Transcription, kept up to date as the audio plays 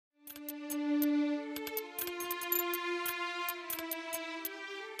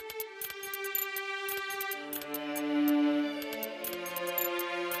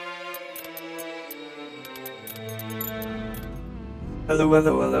Hello,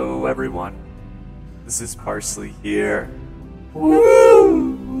 hello, hello, everyone. This is Parsley here.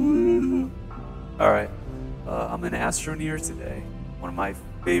 Woo! Alright, I'm an Astroneer today. One of my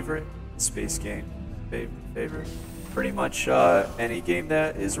favorite space games. Favorite. Pretty much any game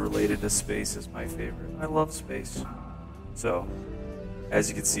that is related to space is my favorite. I love space. So, as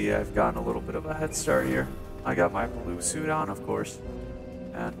you can see, I've gotten a little bit of a head start here. I got my blue suit on, of course.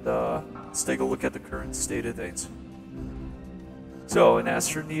 And let's take a look at the current state of things. So in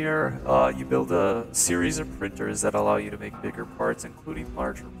Astroneer, you build a series of printers that allow you to make bigger parts, including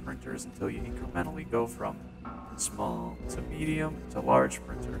larger printers, until you incrementally go from small to medium to large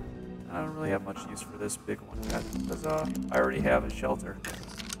printer. I don't really have much use for this big one yet, because I already have a shelter.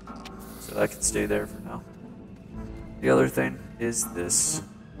 So that can stay there for now. The other thing is this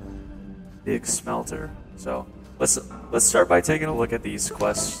big smelter. So let's start by taking a look at these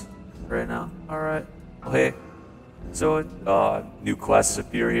quests right now. Alright. Well, hey. So new quests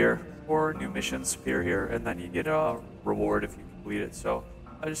appear here, or new missions appear here, and then you get a reward if you complete it. So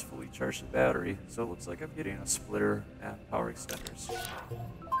I just fully charged the battery, so it looks like I'm getting a splitter and power extenders.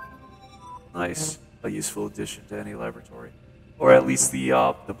 Nice. A useful addition to any laboratory. Or at least the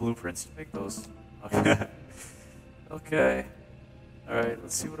blueprints to make those. Okay. Okay. Alright,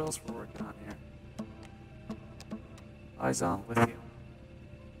 let's see what else we're working on here. Eyes on lithium.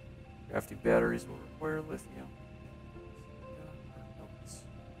 Crafting batteries will require lithium.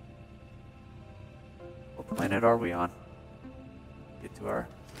 What planet are we on? Get to our...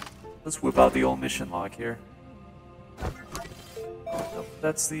 Let's whip out the old mission log here. Nope,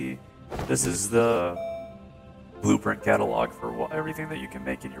 that's the... This is the blueprint catalog for everything that you can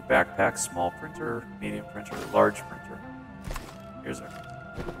make in your backpack. Small printer, medium printer, large printer. Here's our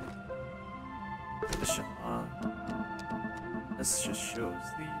mission log. This just shows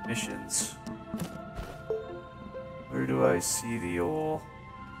the missions. Where do I see the old...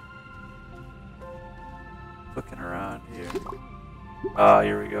 Looking around here.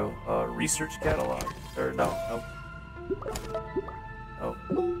 Here we go. Research catalog. Or no, nope. Nope.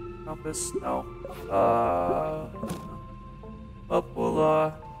 Compass, no.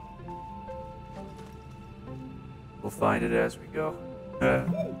 We'll find it as we go.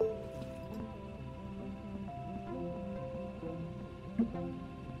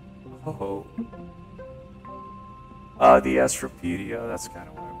 Oh. The Astropedia, that's kind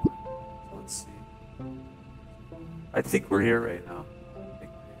of what I want. So let's see. I think we're here right now.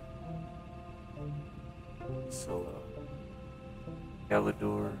 Solo.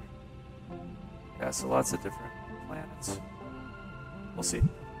 Galador. Yeah, so lots of different planets. We'll see.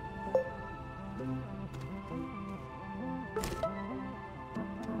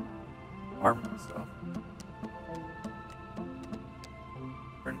 Arm stuff.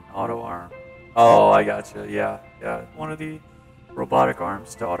 An auto arm. Oh, I gotcha. Yeah, yeah. One of the robotic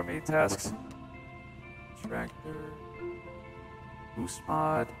arms to automate tasks. Tractor. Boost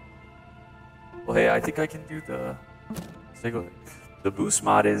mod. Well, hey, I think I can do the... Let's take a look. The boost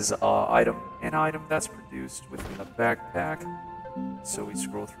mod is an item that's produced within a backpack. So we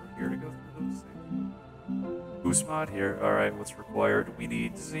scroll through here to go through those things. Boost mod here. Alright, what's required? We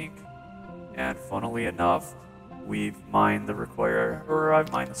need zinc. And funnily enough, we've mined the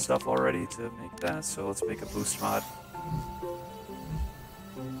I've mined the stuff already to make that. So let's make a boost mod.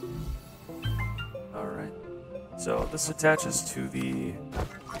 Alright. So this attaches to the...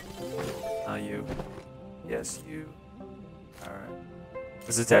 you. Yes, you. Alright.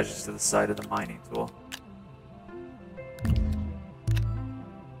 This attaches to the side of the mining tool.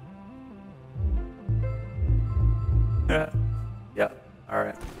 Yeah,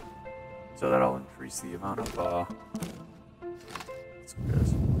 alright. So that'll increase the amount of,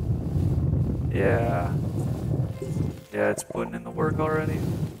 Yeah. Yeah, it's putting in the work already.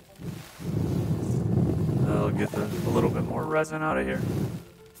 I'll get a little bit more resin out of here.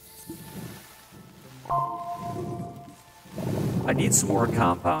 I need some more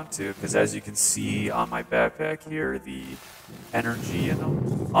compound too, because as you can see on my backpack here, the energy and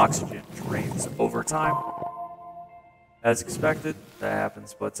the oxygen drains over time. As expected, that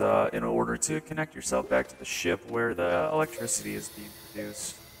happens, but in order to connect yourself back to the ship where the electricity is being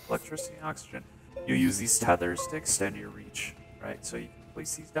produced, electricity and oxygen, you use these tethers to extend your reach, right? So you can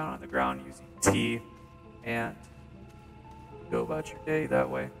place these down on the ground using T and go about your day that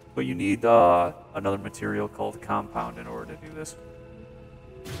way. But you need another material called compound in order to do this.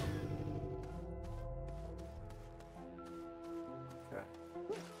 Okay.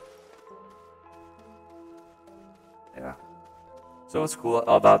 Yeah. So what's cool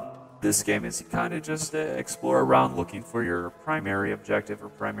about this game is you kind of just explore around looking for your primary objective or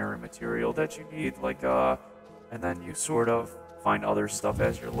primary material that you need, like and then you sort of find other stuff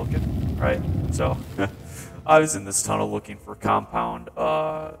as you're looking, right? So I was in this tunnel looking for compound,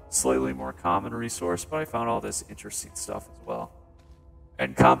 slightly more common resource, but I found all this interesting stuff as well.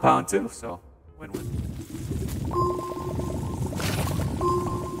 And compound too, so win-win.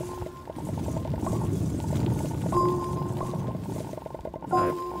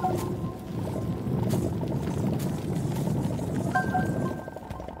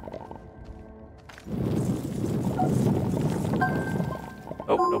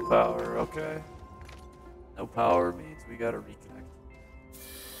 Oh, no power, okay. No power means we gotta reconnect.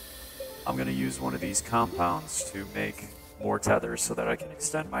 I'm gonna use one of these compounds to make more tethers so that I can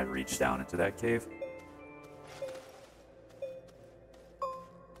extend my reach down into that cave.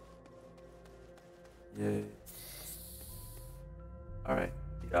 Yay. Alright,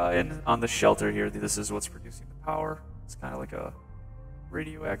 and on the shelter here, this is what's producing the power. It's kind of like a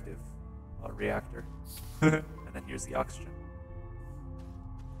radioactive reactor. And then here's the oxygen.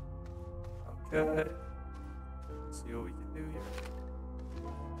 Okay. Let's see what we can do here.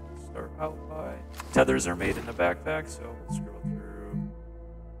 Start out by... Tethers are made in the backpack, so we'll scroll through.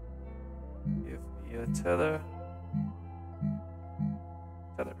 Give me a tether.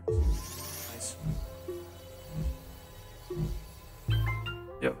 Tethers. Nice.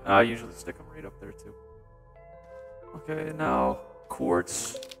 Yep, I usually stick them right up there too. Okay, now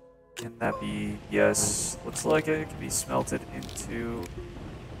quartz. Can that be... Yes, looks like it can be smelted into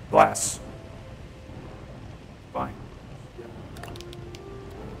glass. Fine. Yeah.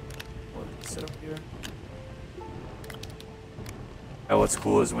 What did sit up here? Now what's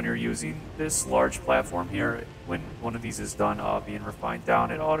cool is when you're using this large platform here, when one of these is done being refined down,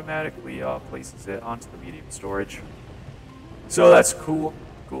 it automatically places it onto the medium storage. So that's cool.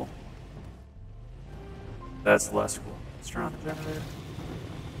 Cool. That's less cool. Let's turn on the generator.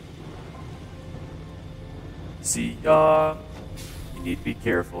 See, you need to be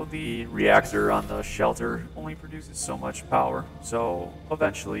careful. The reactor on the shelter only produces so much power, so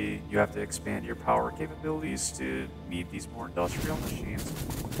eventually you have to expand your power capabilities to meet these more industrial machines.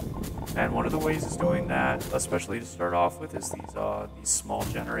 And one of the ways is doing that, especially to start off with, is these small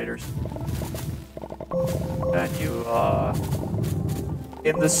generators. And you,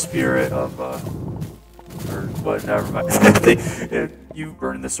 in the spirit of, or whatever, you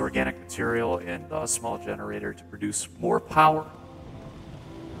burn this organic material in a small generator to produce more power.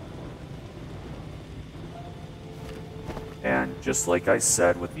 And just like I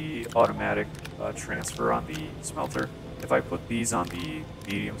said with the automatic transfer on the smelter, if I put these on the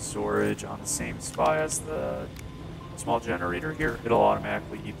medium storage on the same spot as the small generator here, it'll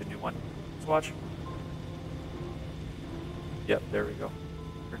automatically eat the new one. Let's watch. Yep, there we go.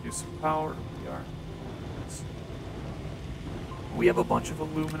 Produce some power. We are. We have a bunch of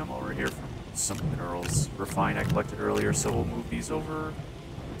aluminum over here from some minerals refined I collected earlier, so we'll move these over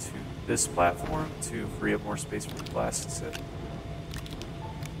to this platform to free up more space for the glass to sit.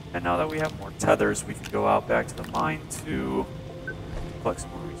 And now that we have more tethers, we can go out back to the mine to collect some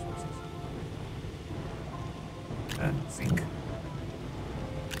more resources. And zinc.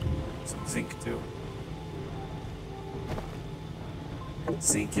 Some zinc too.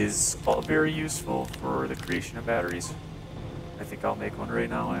 Zinc is very useful for the creation of batteries. I think I'll make one right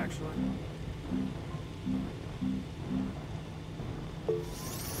now, actually.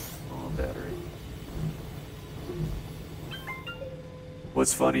 Battery.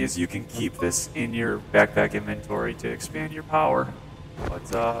 What's funny is you can keep this in your backpack inventory to expand your power, but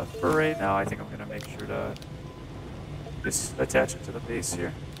for right now I think I'm going to make sure to just attach it to the base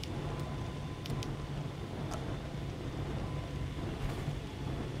here.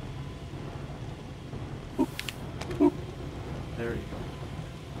 Boop. Boop. There you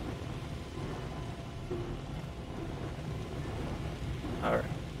go. Alright.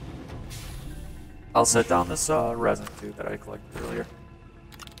 I'll set down this resin too that I collected earlier.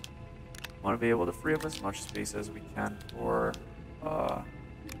 I want to be able to free up as much space as we can for, I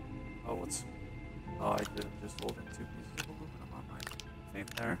could just hold in 2 pieces of aluminum on my thing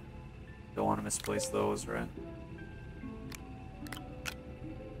there. Don't want to misplace those, right?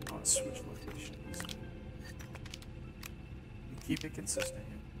 I want to switch locations. And keep it consistent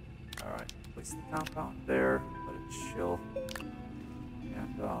here. Alright, place the compound there, let it chill.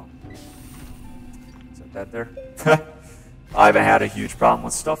 And, set that there. I haven't had a huge problem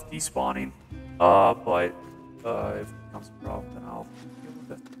with stuff despawning, but if it becomes a problem, then I'll deal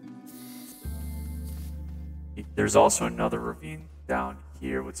with it. There's also another ravine down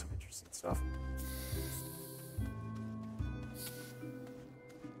here with some interesting stuff.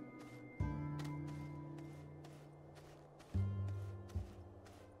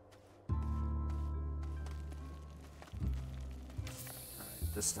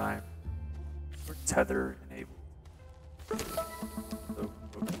 this time. We're tether enabled. Oh,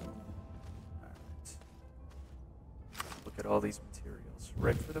 okay. Alright. Look at all these materials.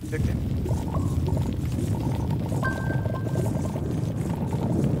 Right for the picking.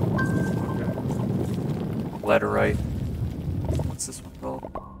 Okay. Laterite. What's this one called?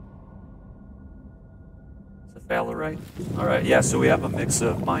 Cephaloite. Alright, yeah, so we have a mix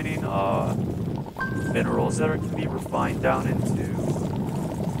of mining minerals that can be refined down into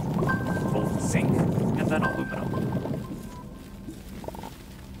both zinc and then aluminum.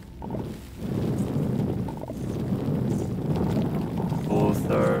 Both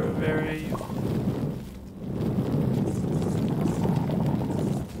are very useful.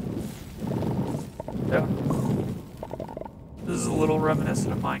 Yeah. This is a little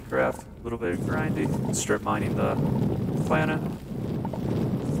reminiscent of Minecraft. A little bit of grinding, strip mining the planet.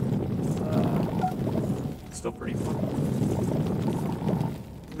 Still pretty fun.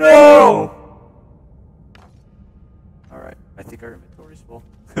 No! Alright, I think our inventory's full.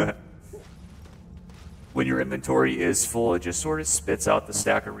 When your inventory is full, it just sort of spits out the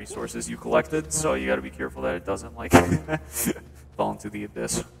stack of resources you collected, so you gotta be careful that it doesn't, like, fall into the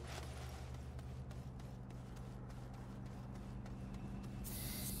abyss.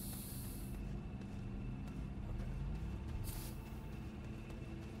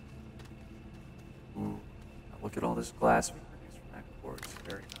 Look at all this glass we produce from that quartz.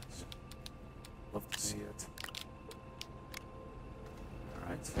 Very nice. Love to see it.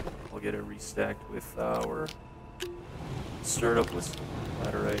 Alright, we'll get it restacked with our startup with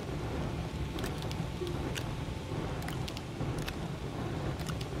laterite.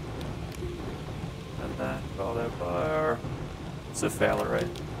 And then call that bar cephalarite.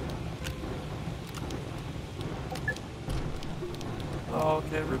 Oh,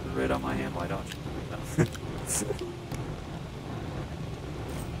 okay, rip it right on my hand, why don't you?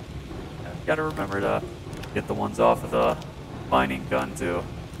 Yeah, gotta remember to get the ones off of the mining gun too.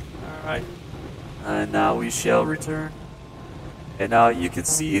 Alright. And now we shall return. And now you can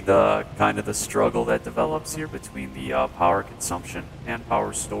see the kind of the struggle that develops here between the power consumption and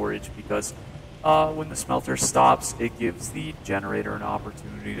power storage, because when the smelter stops, it gives the generator an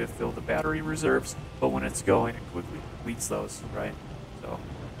opportunity to fill the battery reserves, but when it's going, it quickly depletes those, right? So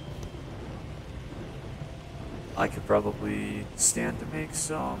I could probably stand to make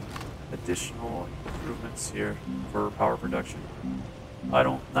some additional improvements here for power production.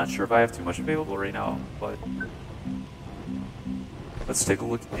 Not sure if I have too much available right now, but let's take a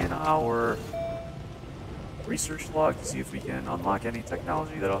look in our research log to see if we can unlock any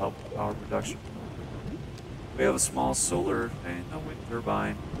technology that'll help with power production. We have a small solar and a wind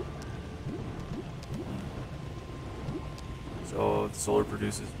turbine. So the solar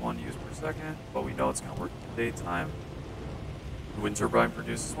produces 1 use per second, but we know it's going to work in the daytime. The wind turbine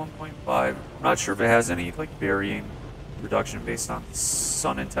produces 1.5. I'm not sure if it has any like varying production based on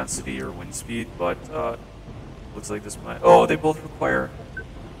sun intensity or wind speed, but looks like this might. Oh, they both require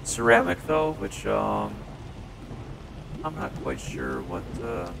ceramic though, which I'm not quite sure what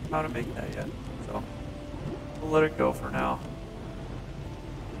how to make that yet. So we'll let it go for now.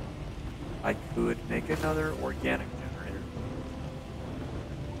 I could make another organic generator.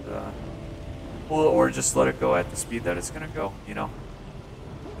 Or just let it go at the speed that it's going to go, you know.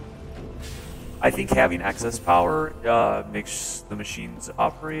 I think having excess power makes the machines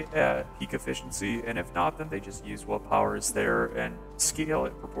operate at peak efficiency, and if not, then they just use what power is there and scale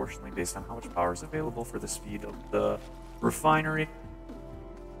it proportionally based on how much power is available for the speed of the refinery.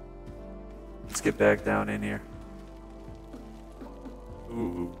 Let's get back down in here.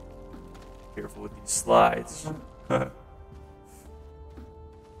 Ooh, careful with these slides.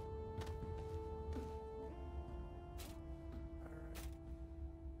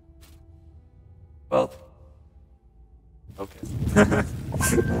 Well, okay.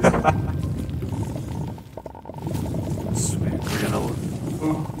 Sweet, we're gonna,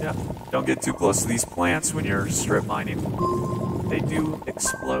 ooh, yeah. Don't get too close to these plants when you're strip mining. They do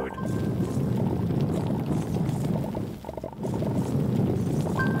explode.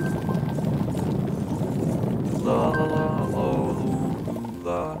 La la la la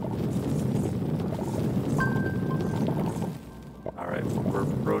la. Alright, we're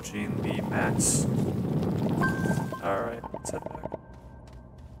approaching the max. Alright, let's head back.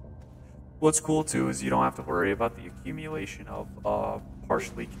 What's cool too is you don't have to worry about the accumulation of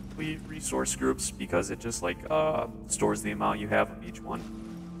partially complete resource groups, because it just like stores the amount you have of each one.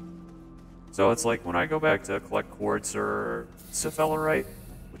 So it's like when I go back to collect quartz or cephalarite,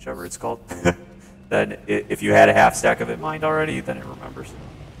 whichever it's called, then if you had a half stack of it mined already, then it remembers.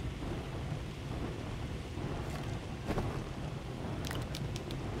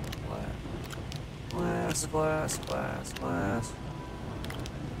 glass, glass, glass, glass.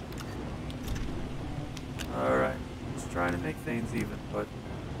 Alright. Just trying to make things even, but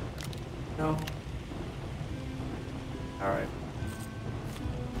no. Alright.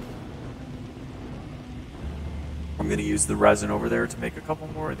 I'm gonna use the resin over there to make a couple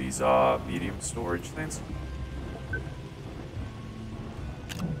more of these medium storage things.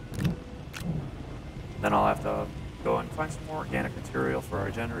 Then I'll have to go and find some more organic material for our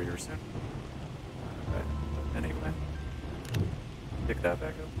generator soon. Okay. Anyway, pick that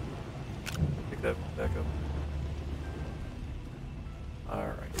back up. Pick that back up.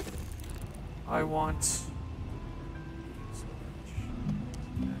 Alright. I want storage.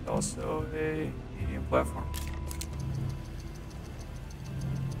 And also a medium platform.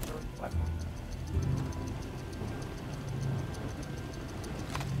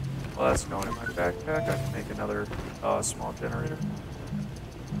 Well, that's going in my backpack. I can make another small generator.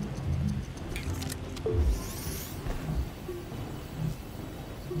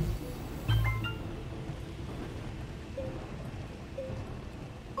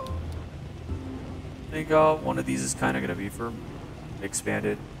 I think one of these is kind of going to be for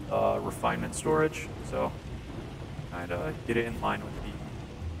expanded refinement storage, so kind of get it in line with the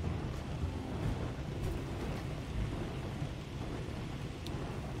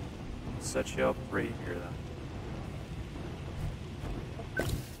set you up right here then.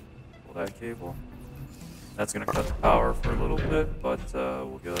 Pull that cable. That's gonna cut the power for a little bit, but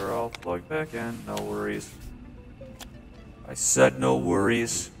we'll get her all plugged back in. No worries. I said no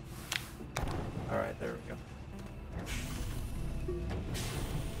worries. Alright, there we go.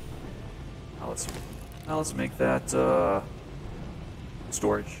 Now let's make that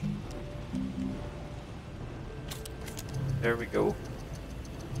storage. There we go.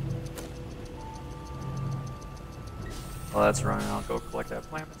 While that's running, I'll go collect that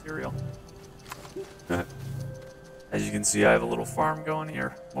plant material. As you can see, I have a little farm going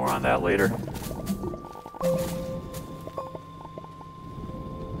here. More on that later.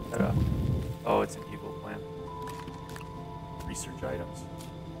 Oh, it's an evil plant. Research items.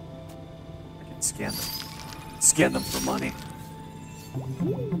 I can scan them. Scan them for money.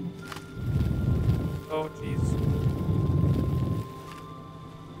 Oh, jeez.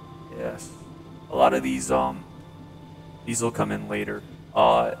 Yes. A lot of these will come in later.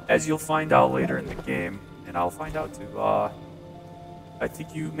 As you'll find out later in the game, and I'll find out too, I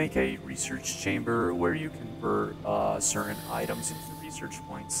think you make a research chamber where you convert certain items into research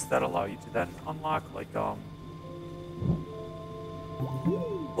points that allow you to then unlock, like,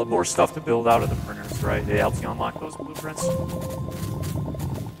 more stuff to build out of the printers, right? It helps you unlock those blueprints.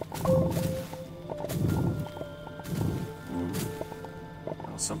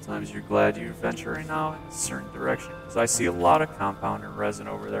 Sometimes you're glad you're venturing out in a certain direction, because I see a lot of compound and resin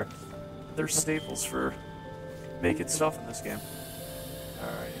over there. They're staples for making stuff in this game.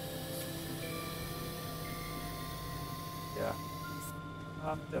 Alright. Yeah.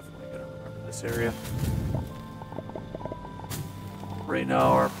 I'm definitely going to remember this area. Right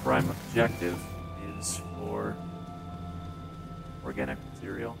now, our prime objective is for organic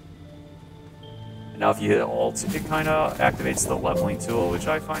material. And now if you hit Alt, it kind of activates the leveling tool, which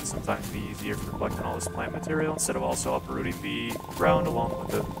I find sometimes to be easier for collecting all this plant material instead of also uprooting the ground along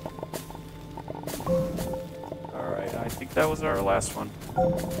with it. Alright, I think that was our last one.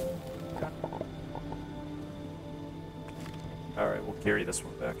 Yeah. Alright, we'll carry this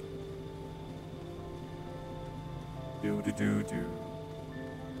one back. Do.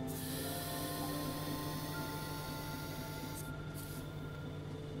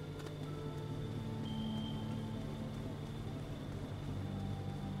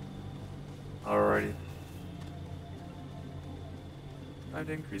 Alrighty. Time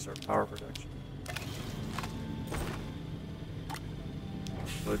to increase our power production.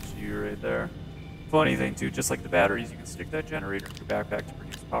 Put you right there. Funny thing too, just like the batteries, you can stick that generator in your backpack to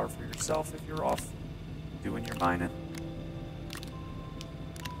produce power for yourself if you're off doing your mining.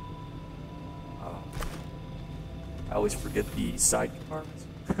 I always forget the side compartments.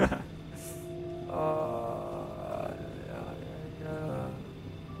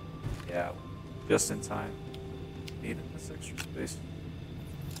 Yeah, just in time. Needed this extra space.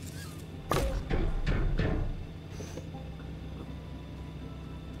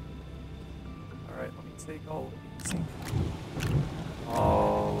 Alright, let me take all of the zinc.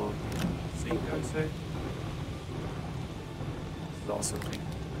 All of the zinc, I say. This is also zinc.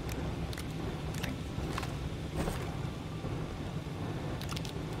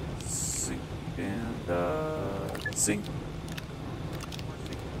 Zinc and zinc.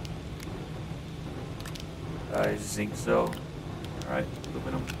 I think so. Alright,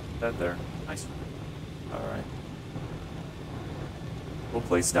 aluminum. That there. Nice. Alright. We'll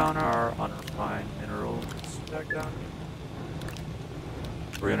place down our unrefined minerals back down here.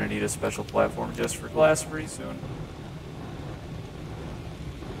 We're gonna need a special platform just for glass pretty soon.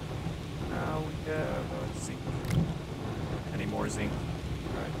 Now we have zinc. Any more zinc?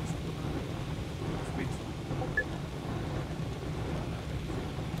 Alright. Sweet.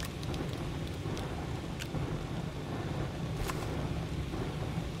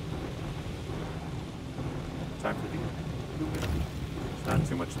 Time for the not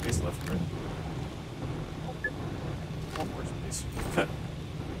too much space left for it. One more space.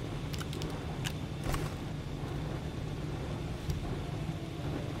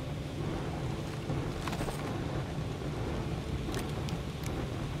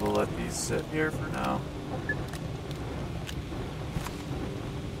 We'll let these sit here for now.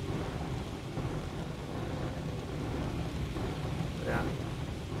 Yeah.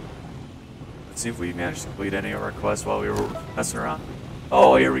 Let's see if we managed to complete any of our quests while we were messing around.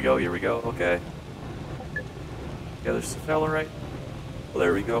 Oh, here we go, okay. Yeah, there's cephalorite. Well,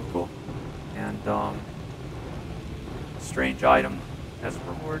 there we go, cool. And, strange item as a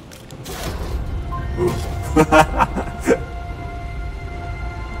reward. Ooh.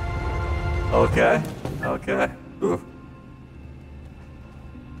 Okay. Ooh.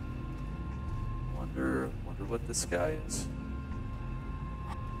 Wonder what this guy is.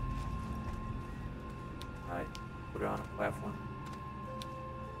 Alright, put it on a platform.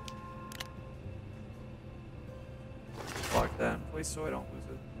 Lock that in place so I don't lose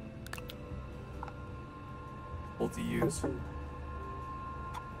it. Hold to use.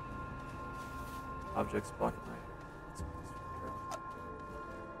 Objects blocking my...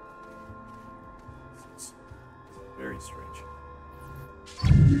 This is very strange.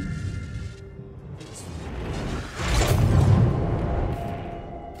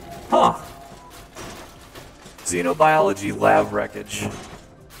 Huh. Xenobiology lab wreckage.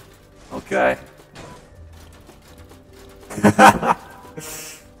 Okay.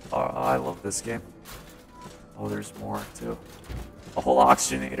 Oh, I love this game. Oh, there's more too. A whole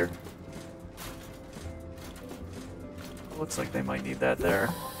oxygenator. It looks like they might need that there.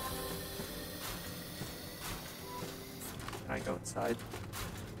 Can I go inside?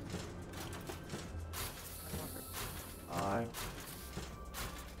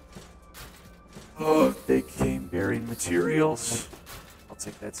 Oh, they came bearing materials. I'll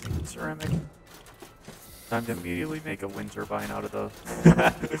take that ceramic. Time to immediately make a wind turbine out of the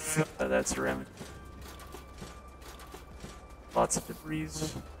that ceramic. Lots of debris.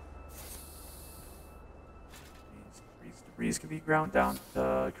 Debris can be ground down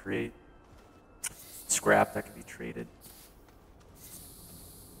to create scrap that can be traded.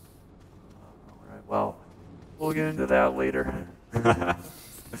 Alright, well, we'll get into that later.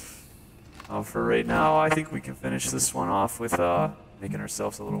 For right now, I think we can finish this one off with making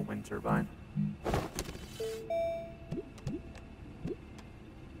ourselves a little wind turbine.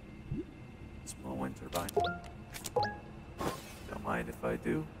 Small wind turbine. Don't mind if I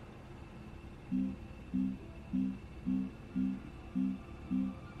do.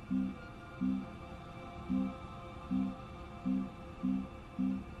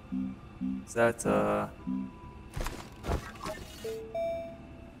 Is that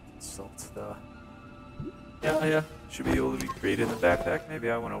salt the... Yeah, should be able to be created in the backpack. Maybe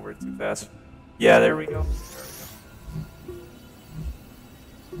I went over it too fast. Yeah, there we go.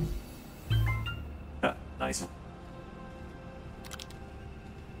 Nice.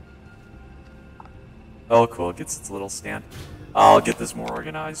 Oh, cool. It gets its little stand. I'll get this more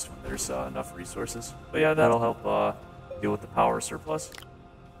organized when there's enough resources. But yeah, that'll help deal with the power surplus.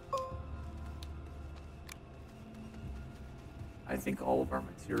 I think all of our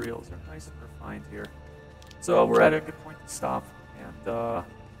materials are nice and refined here. So we're at a good point to stop. And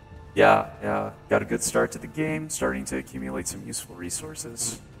yeah, got a good start to the game, starting to accumulate some useful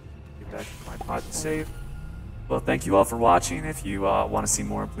resources. Get back to my pod to save. Well, thank you all for watching. If you want to see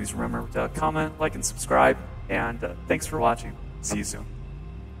more, please remember to comment, like, and subscribe. And thanks for watching. See you soon.